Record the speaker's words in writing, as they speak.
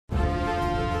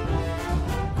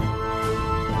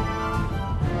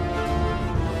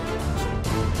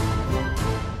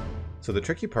So the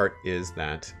tricky part is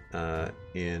that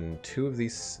in two of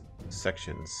these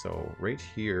sections, so right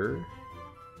here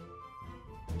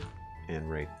and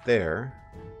right there,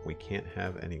 we can't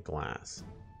have any glass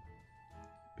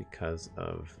because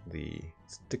of the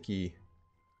sticky,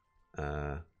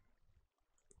 not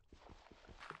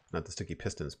the sticky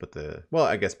pistons, but the, well,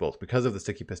 I guess both. Because of the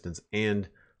sticky pistons and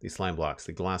the slime blocks,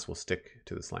 the glass will stick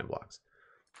to the slime blocks.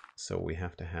 So we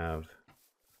have to have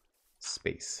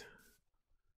space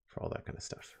for all that kind of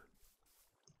stuff.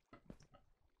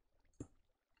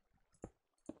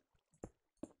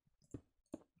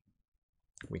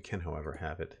 We can, however,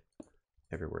 have it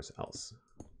everywhere else.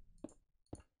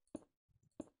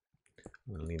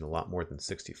 I'm going to need a lot more than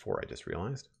 64, I just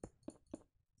realized.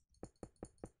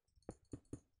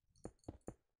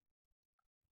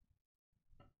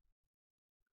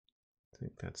 I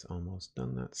think that's almost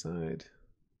done that side.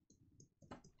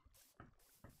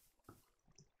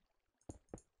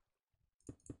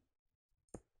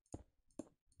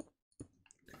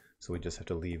 So we just have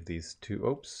to leave these two,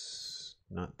 oops,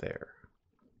 not there.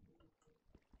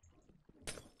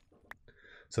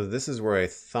 So this is where I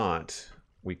thought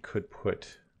we could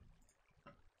put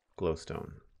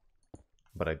glowstone,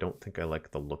 but I don't think I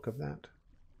like the look of that.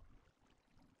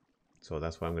 So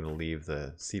that's why I'm going to leave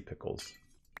the sea pickles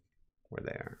where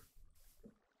they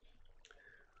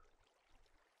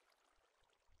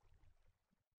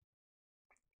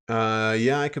are.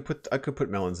 Yeah, I could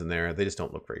put melons in there. They just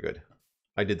don't look very good.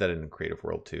 I did that in Creative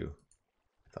World too.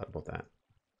 I thought about that.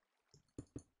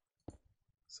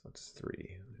 So it's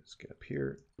 3. Let's get up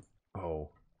here. Oh,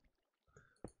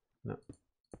 not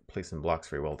placing blocks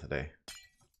very well today.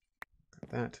 Got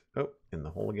that. Oh, in the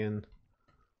hole again.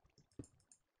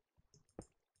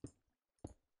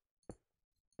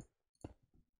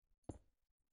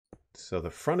 So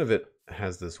the front of it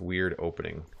has this weird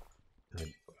opening.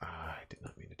 I did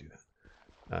not mean to do that.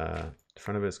 The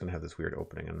front of it is going to have this weird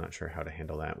opening. I'm not sure how to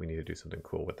handle that. We need to do something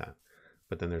cool with that.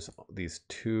 But then there's these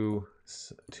two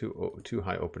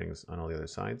high openings on all the other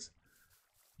sides.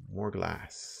 More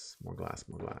glass, more glass,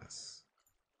 more glass.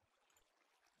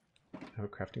 I have a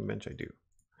crafting bench? I do.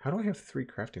 How do I have 3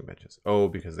 crafting benches? Oh,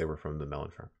 because they were from the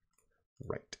melon farm.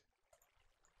 Right.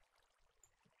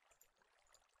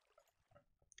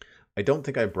 I don't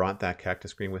think I brought that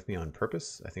cactus green with me on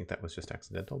purpose. I think that was just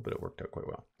accidental, but it worked out quite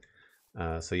well.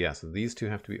 So yeah, so these two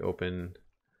have to be open.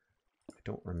 I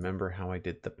don't remember how I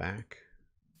did the back,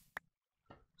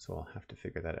 so I'll have to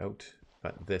figure that out.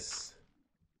 But this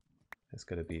is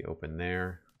going to be open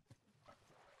there.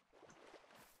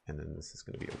 And then this is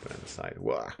going to be open on the side.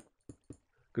 Whoa.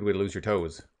 Good way to lose your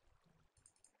toes.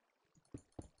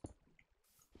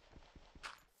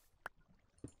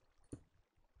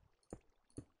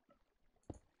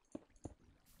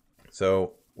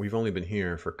 So we've only been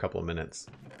here for a couple of minutes,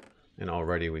 and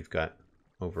already we've got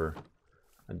over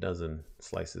a dozen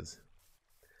slices.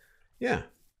 Yeah,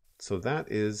 so that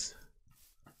is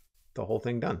the whole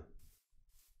thing done.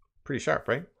 Pretty sharp,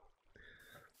 right?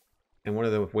 And one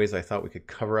of the ways I thought we could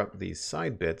cover up these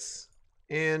side bits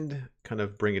and kind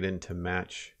of bring it in to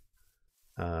match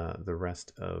the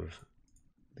rest of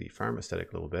the farm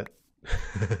aesthetic a little bit.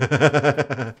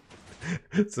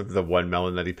 So the one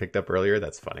melon that he picked up earlier,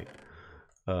 that's funny.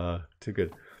 Too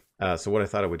good. So what I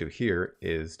thought I would do here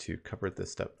is to cover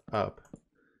this stuff up,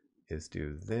 is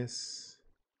do this.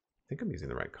 I think I'm using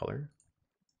the right color.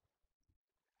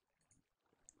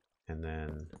 And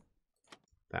then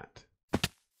that.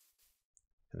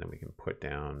 And then we can put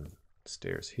down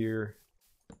stairs here,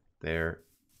 there,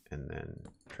 and then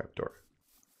trapdoor.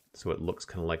 So it looks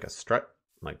kind of like a strut,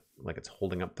 like it's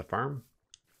holding up the farm,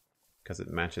 because it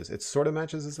matches. It sort of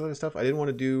matches this other stuff. I didn't want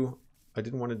to do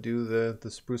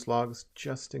the spruce logs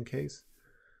just in case.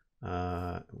 We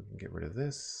can get rid of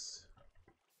this.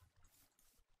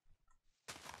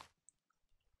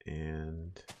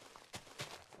 And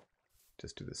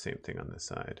just do the same thing on this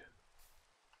side.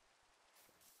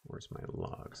 Where's my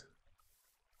logs?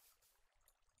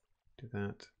 Do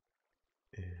that.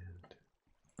 And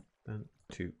 1,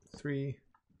 2, 3.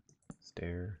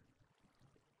 Stair.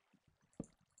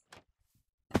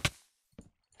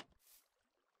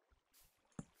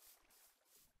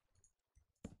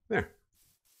 There.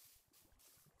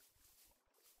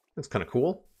 That's kind of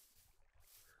cool.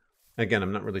 Again,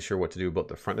 I'm not really sure what to do about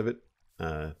the front of it.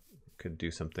 Could do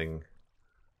something,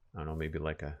 I don't know, maybe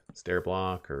like a stair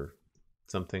block or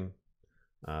something.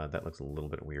 That looks a little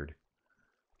bit weird.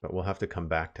 But we'll have to come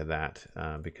back to that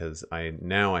because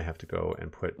now I have to go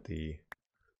and put the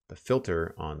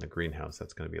filter on the greenhouse.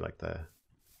 That's going to be like the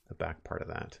back part of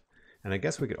that. And I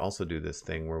guess we could also do this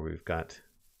thing where we've got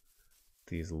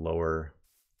these lower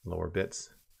bits,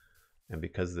 And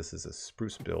because this is a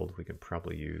spruce build, we can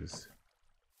probably use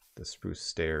the spruce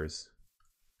stairs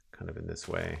kind of in this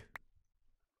way.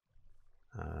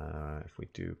 If we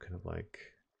do kind of like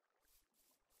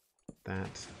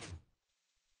that,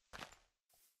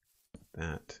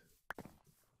 and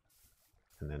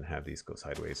then have these go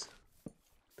sideways.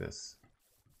 This.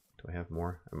 Do I have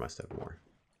more? I must have more.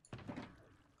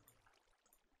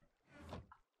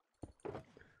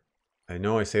 I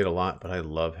know I say it a lot, but I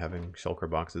love having shulker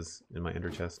boxes in my ender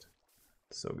chest.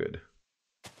 It's so good.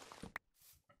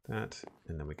 That,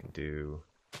 and then we can do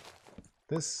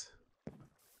this.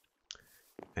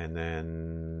 And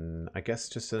then I guess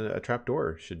just a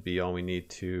trapdoor should be all we need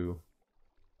to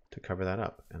cover that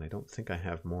up. And I don't think I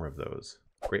have more of those.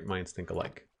 Great minds think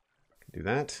alike. Can do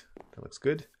that. That looks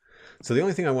good. So the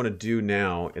only thing I want to do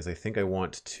now is I think I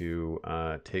want to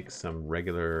take some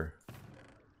regular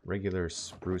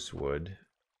spruce wood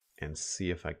and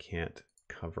see if I can't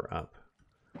cover up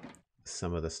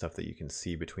some of the stuff that you can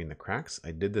see between the cracks.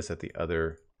 I did this at the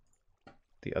other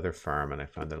farm and I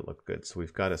found that it looked good. So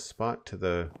we've got a spot to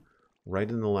the right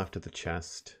and the left of the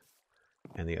chest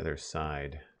and the other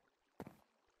side.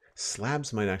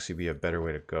 Slabs might actually be a better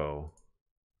way to go.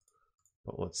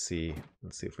 But let's see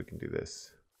if we can do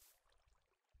this.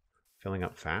 Filling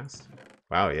up fast?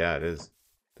 Wow, yeah, it is.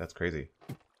 That's crazy.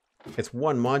 It's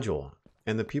one module.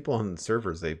 And the people on the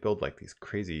servers, they build like these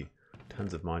crazy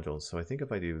tons of modules. So I think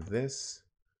if I do this,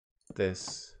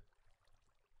 there's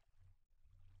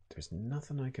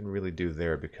nothing I can really do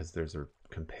there because there's a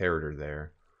comparator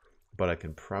there. But I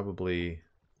can probably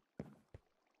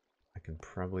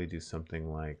do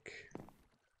something like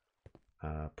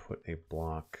put a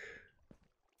block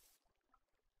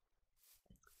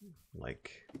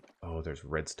like, oh, there's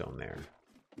redstone there.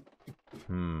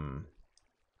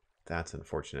 That's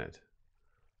unfortunate.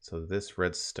 So this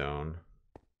redstone,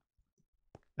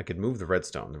 I could move the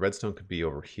redstone. The redstone could be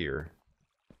over here.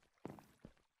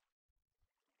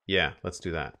 Yeah, let's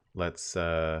do that. Let's,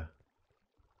 I'm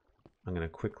gonna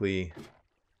quickly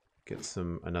get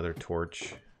another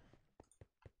torch.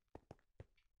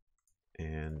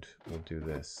 And we'll do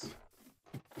this.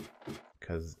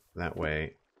 Because that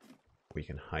way we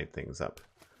can hide things up.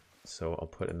 So I'll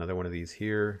put another one of these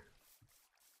here.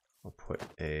 I'll put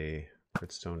a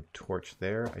redstone torch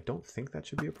there. I don't think that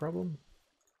should be a problem.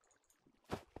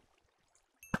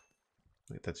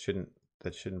 Like that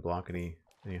shouldn't block any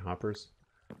hoppers.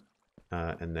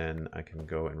 And then I can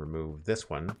go and remove this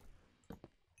one.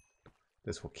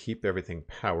 This will keep everything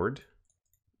powered.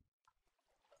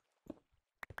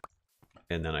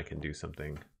 And then I can do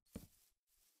something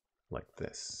like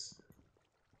this.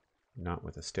 Not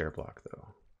with a stair block though.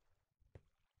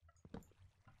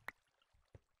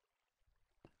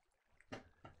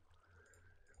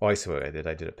 Oh, I see what I did.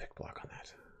 I did a pick block on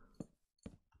that.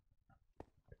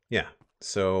 Yeah,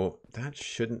 so that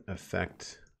shouldn't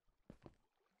affect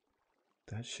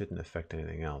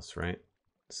anything else, right?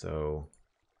 So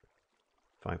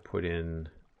if I put in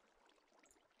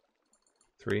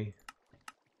three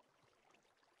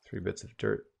bits of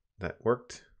dirt, that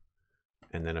worked.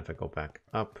 And then if I go back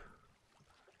up,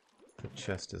 the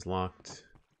chest is locked.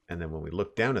 And then when we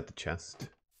look down at the chest,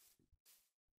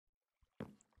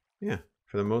 yeah,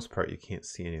 for the most part, you can't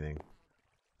see anything.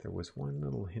 There was one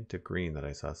little hint of green that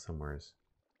I saw somewhere.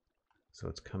 So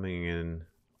it's coming in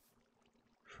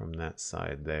from that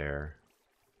side there.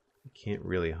 You can't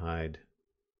really hide.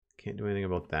 Can't do anything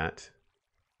about that.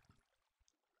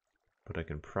 But I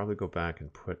can probably go back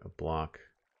and put a block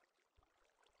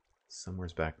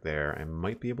somewhere's back there. I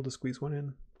might be able to squeeze one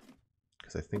in.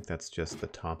 Because I think that's just the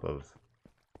top of...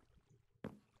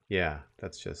 Yeah,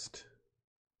 that's just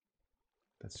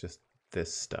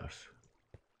this stuff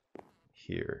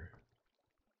here.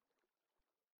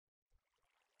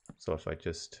 So if I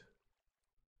just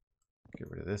get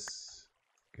rid of this,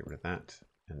 get rid of that,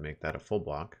 and make that a full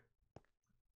block,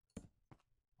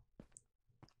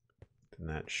 then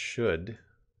that should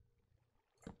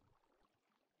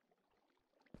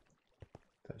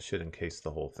encase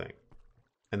the whole thing.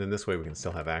 And then this way we can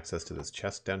still have access to this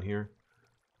chest down here,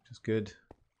 which is good,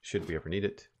 should we ever need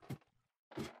it.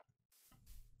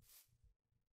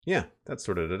 Yeah, that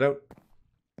sorted it out.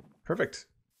 Perfect.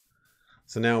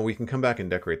 So now we can come back and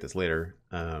decorate this later.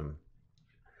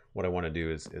 What I want to do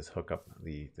is hook up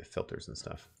the filters and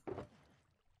stuff.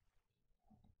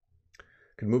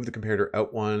 Could move the comparator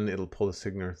out one. It'll pull the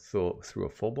signal through a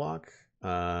full block.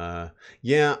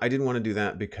 Yeah, I didn't want to do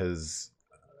that because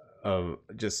of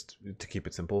just to keep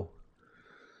it simple.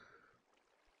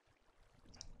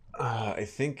 I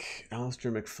think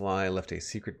iMcFly left a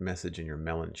secret message in your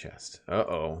melon chest.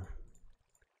 Uh-oh.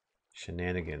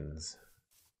 Shenanigans.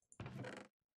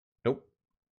 Nope.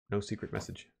 No secret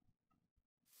message.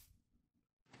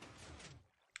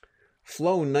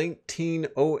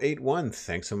 Flow19081,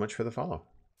 thanks so much for the follow.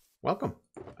 Welcome.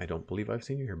 I don't believe I've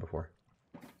seen you here before.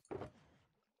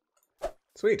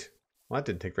 Sweet. Well, that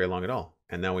didn't take very long at all.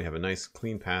 And now we have a nice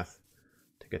clean path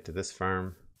to get to this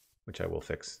farm, which I will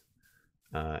fix.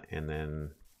 And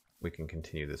then we can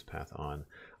continue this path on.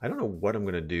 I don't know what I'm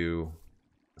going to do.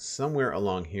 Somewhere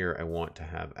along here, I want to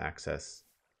have access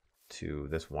to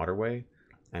this waterway.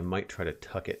 I might try to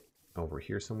tuck it over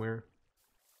here somewhere.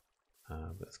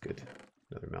 That's good.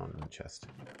 Another melon in the chest.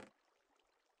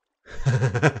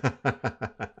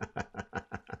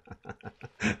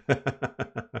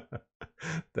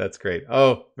 That's great.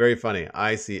 Oh, very funny.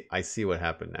 I see what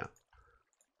happened now.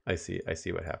 I see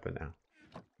what happened now.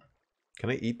 Can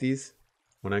I eat these?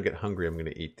 When I get hungry, I'm going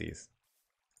to eat these.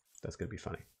 That's going to be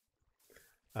funny.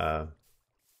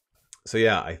 So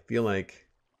yeah, I feel like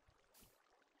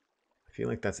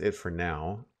that's it for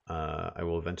now. I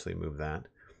will eventually move that.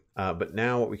 But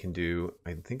now what we can do,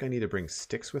 I think I need to bring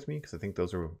sticks with me because I think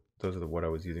those are what I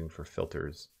was using for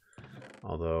filters.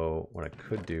 Although what I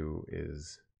could do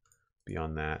is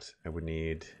beyond that, I would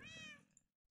need,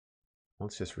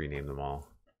 let's just rename them all.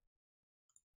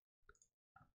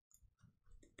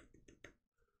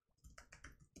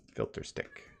 Filter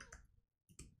stick.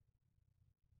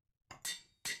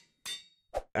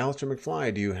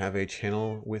 iMcFly, do you have a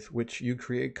channel with which you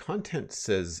create content,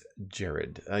 says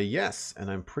Jared. Yes, and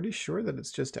I'm pretty sure that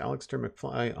it's just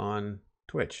iMcFly on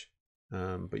Twitch,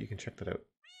 but you can check that out.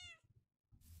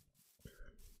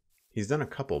 He's done a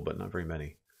couple, but not very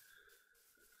many.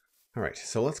 All right,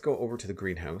 so let's go over to the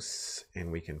greenhouse,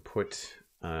 and we can put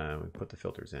the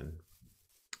filters in.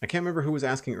 I can't remember who was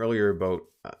asking earlier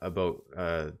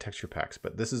about texture packs,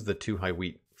 but this is the 2 high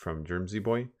wheat from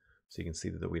JermsyBoy. So you can see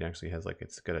that the wheat actually has, like,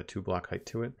 it's got a 2 block height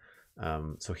to it.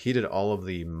 So he did all of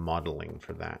the modeling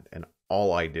for that. And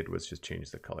all I did was just change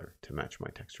the color to match my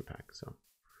texture pack. So,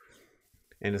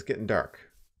 and it's getting dark.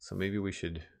 So maybe we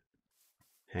should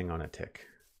hang on a tick,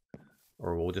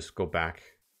 or we'll just go back.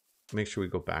 Make sure we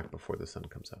go back before the sun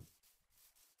comes up.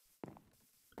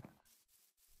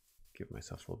 Give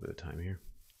myself a little bit of time here.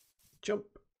 Jump.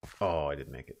 Oh, I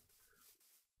didn't make it.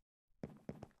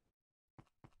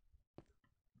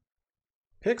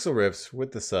 Pixel Riffs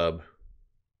with the sub.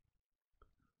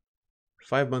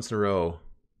 5 months in a row.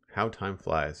 How time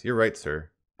flies. You're right, sir.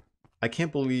 I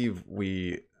can't believe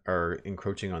we are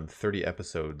encroaching on 30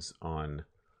 episodes on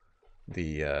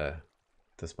the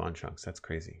spawn chunks. That's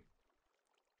crazy.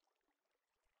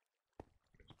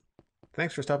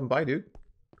 Thanks for stopping by, dude.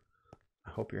 I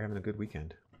hope you're having a good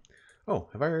weekend. Oh,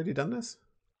 have I already done this?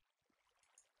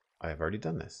 I have already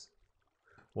done this.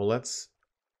 Well, let's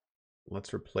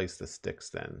replace the sticks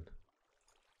then.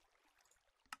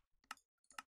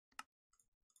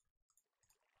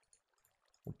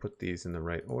 We'll put these in the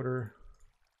right order.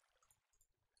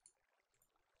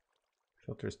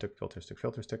 Filter stick, filter stick,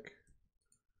 filter stick.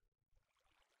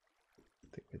 I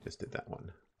think I just did that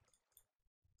one.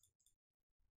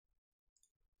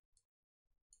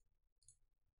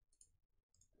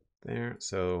 There,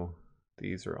 so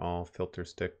these are all filter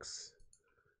sticks.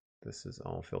 This is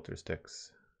all filter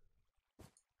sticks.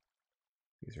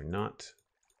 These are not.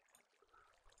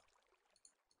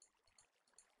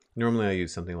 Normally I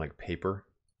use something like paper,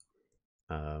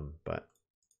 but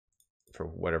for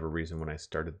whatever reason when I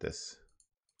started this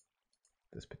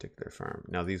particular farm.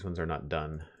 Now these ones are not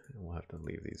done. We'll have to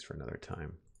leave these for another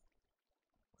time.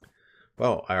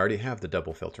 Well, I already have the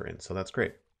double filter in, so that's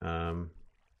great.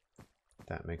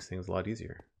 That makes things a lot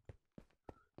easier.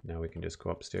 Now we can just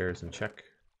go upstairs and check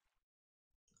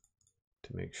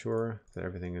to make sure that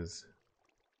everything is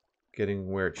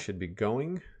getting where it should be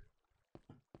going.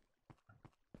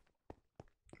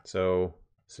 So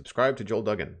subscribe to Joel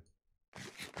Duggan.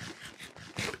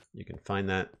 You can find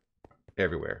that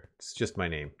everywhere. It's just my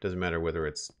name. Doesn't matter whether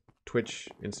it's Twitch,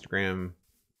 Instagram,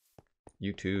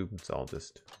 YouTube. It's all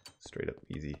just straight up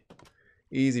easy.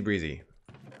 Easy breezy.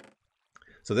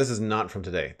 So this is not from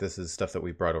today. This is stuff that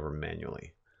we brought over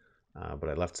manually. But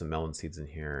I left some melon seeds in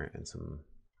here and some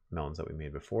melons that we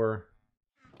made before.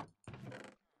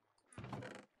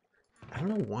 I don't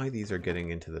know why these are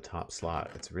getting into the top slot.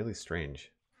 It's really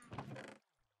strange.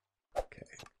 Okay,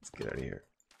 let's get out of here.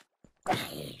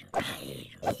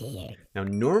 Now,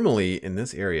 normally in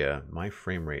this area, my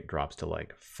frame rate drops to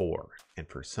like 4. And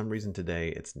for some reason today,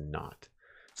 it's not.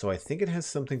 So I think it has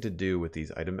something to do with these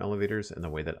item elevators and the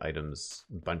way that items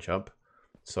bunch up.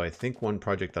 So I think one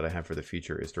project that I have for the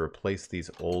future is to replace these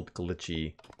old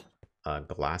glitchy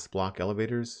glass block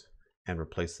elevators and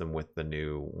replace them with the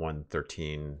new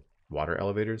 113 water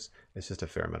elevators. It's just a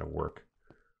fair amount of work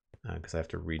because I have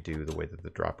to redo the way that the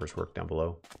droppers work down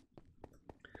below.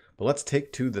 But let's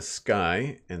take to the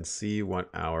sky and see what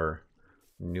our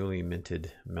newly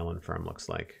minted melon farm looks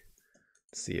like.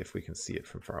 See if we can see it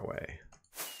from far away.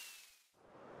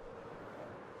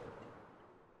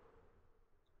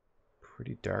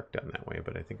 Pretty dark down that way,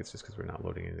 but I think it's just because we're not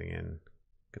loading anything in.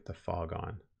 Get the fog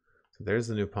on. So there's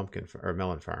the new pumpkin or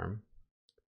melon farm.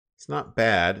 It's not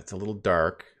bad. It's a little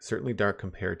dark, certainly dark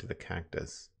compared to the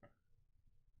cactus.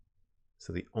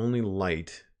 So the only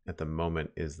light at the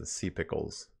moment is the sea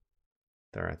pickles.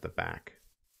 They're at the back.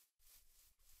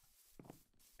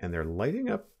 And they're lighting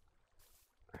up.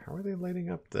 How are they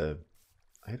lighting up the...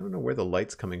 I don't know where the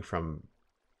light's coming from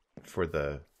for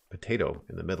the potato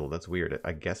in the middle. That's weird.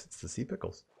 I guess it's the sea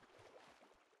pickles.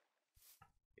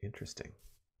 Interesting.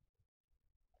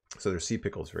 So there's sea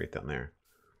pickles right down there.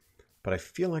 But I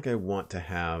feel like I want to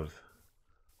have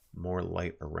more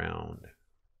light around.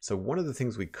 So one of the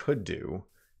things we could do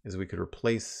is we could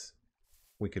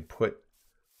put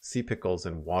sea pickles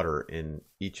and water in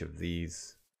each of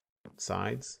these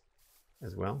sides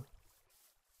as well.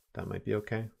 That might be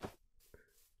okay.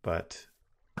 But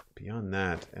beyond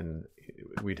that, and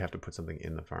we'd have to put something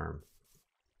in the farm.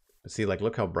 But see, like,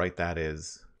 look how bright that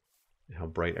is, and how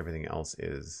bright everything else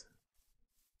is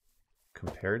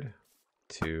compared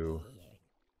to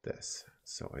this.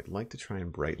 So I'd like to try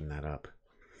and brighten that up.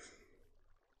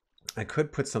 I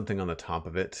could put something on the top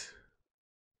of it,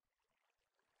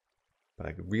 but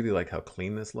I really like how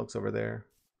clean this looks over there.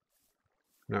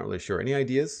 I'm not really sure. Any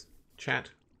ideas, chat?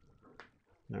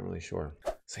 Not really sure.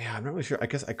 So yeah, I'm not really sure. I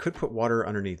guess I could put water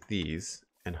underneath these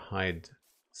and hide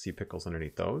sea pickles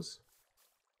underneath those.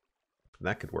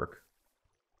 That could work.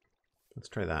 Let's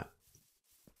try that.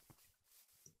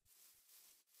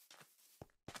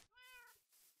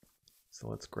 So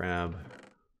let's grab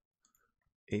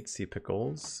 8 sea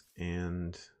pickles,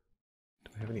 and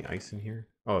do I have any ice in here?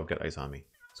 Oh, I've got ice on me.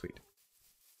 Sweet.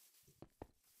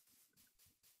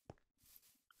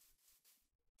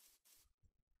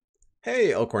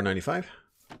 Hey, Elcor95.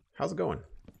 How's it going?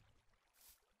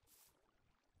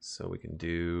 So we can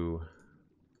do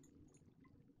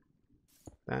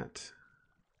that.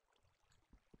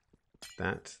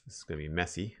 This is going to be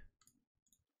messy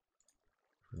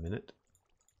for a minute.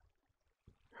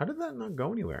 How did that not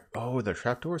go anywhere? Oh, the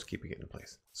trapdoors keep it in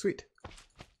place. Sweet.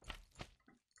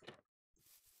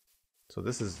 So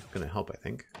this is going to help, I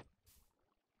think.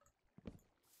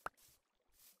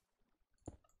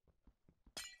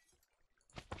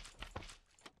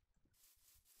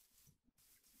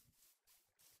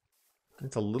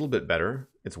 It's a little bit better.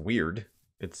 It's weird.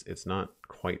 It's not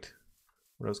quite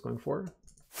what I was going for.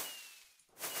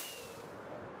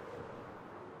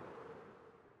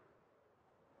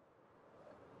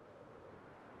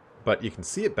 But you can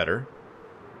see it better.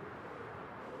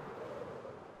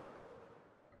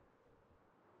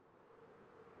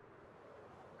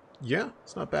 Yeah,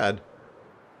 it's not bad.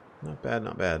 Not bad,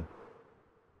 not bad.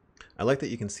 I like that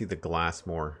you can see the glass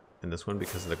more in this one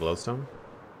because of the glowstone.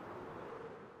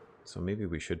 So maybe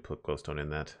we should put glowstone in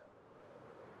that.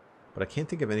 But I can't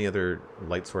think of any other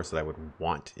light source that I would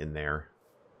want in there.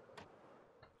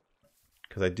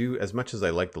 Because I do, as much as I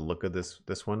like the look of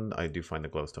this one, I do find the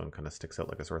glowstone kind of sticks out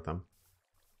like a sore thumb.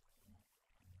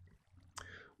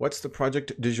 What's the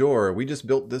project du jour? We just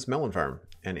built this melon farm,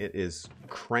 and it is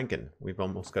cranking. We've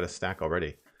almost got a stack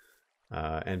already.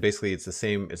 And basically, it's the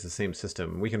same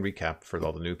system. We can recap for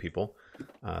all the new people.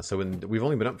 We've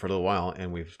only been up for a little while,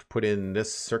 and we've put in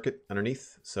this circuit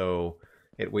underneath. So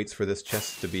it waits for this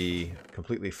chest to be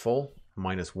completely full,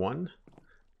 -1.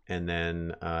 And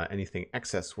then anything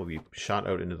excess will be shot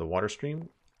out into the water stream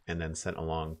and then sent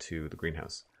along to the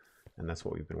greenhouse. And that's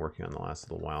what we've been working on the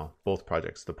last little while. Both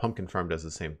projects. The pumpkin farm does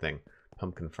the same thing.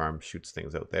 Pumpkin farm shoots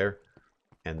things out there.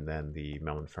 And then the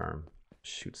melon farm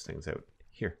shoots things out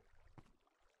here.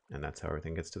 And that's how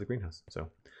everything gets to the greenhouse. So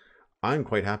I'm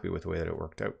quite happy with the way that it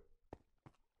worked out.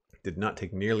 It did not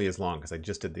take nearly as long because I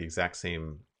just did the exact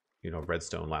same,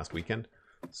 redstone last weekend.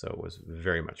 So it was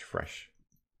very much fresh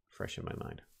in my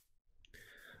mind.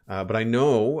 But I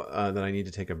know that I need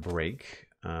to take a break.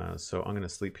 So I'm going to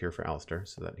sleep here for Alistair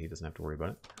so that he doesn't have to worry about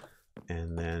it.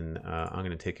 And then I'm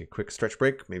going to take a quick stretch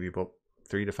break, maybe about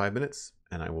 3 to 5 minutes,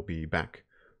 and I will be back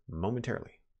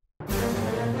momentarily.